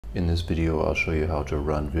In this video, I'll show you how to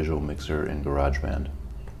run Visual Mixer in GarageBand.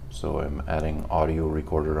 So I'm adding audio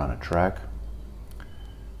recorder on a track.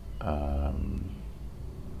 Oh.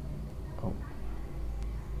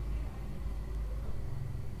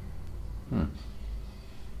 Looks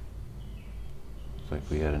like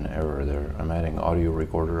we had an error there. I'm adding audio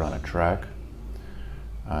recorder on a track.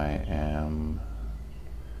 I am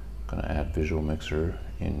going to add Visual Mixer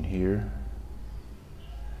in here.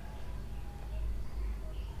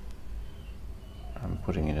 I'm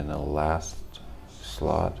putting it in the last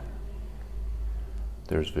slot.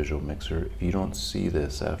 There's Visual Mixer. If you don't see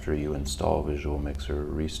this after you install Visual Mixer,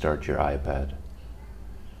 restart your iPad.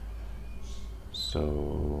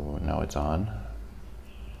 So now it's on,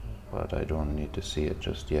 but I don't need to see it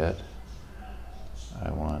just yet.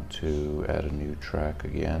 I want to add a new track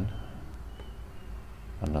again,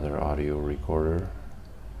 another audio recorder,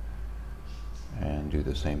 and do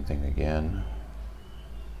the same thing again.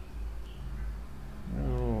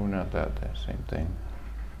 No, not that same thing.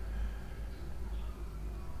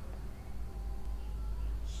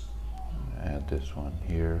 Add this one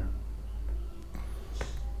here.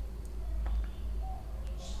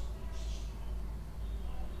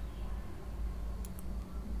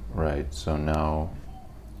 Right, so now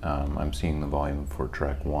I'm seeing the volume for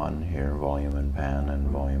track 1 here, volume and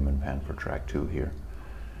pan for track 2 here.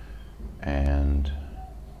 And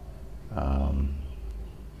I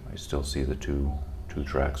still see the two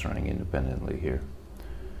tracks running independently here.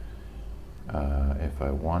 If I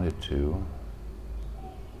wanted to,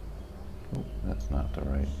 that's not the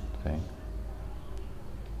right thing.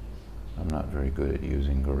 I'm not very good at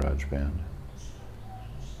using GarageBand.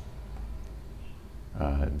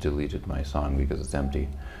 Deleted my song because it's empty,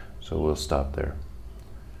 so we'll stop there.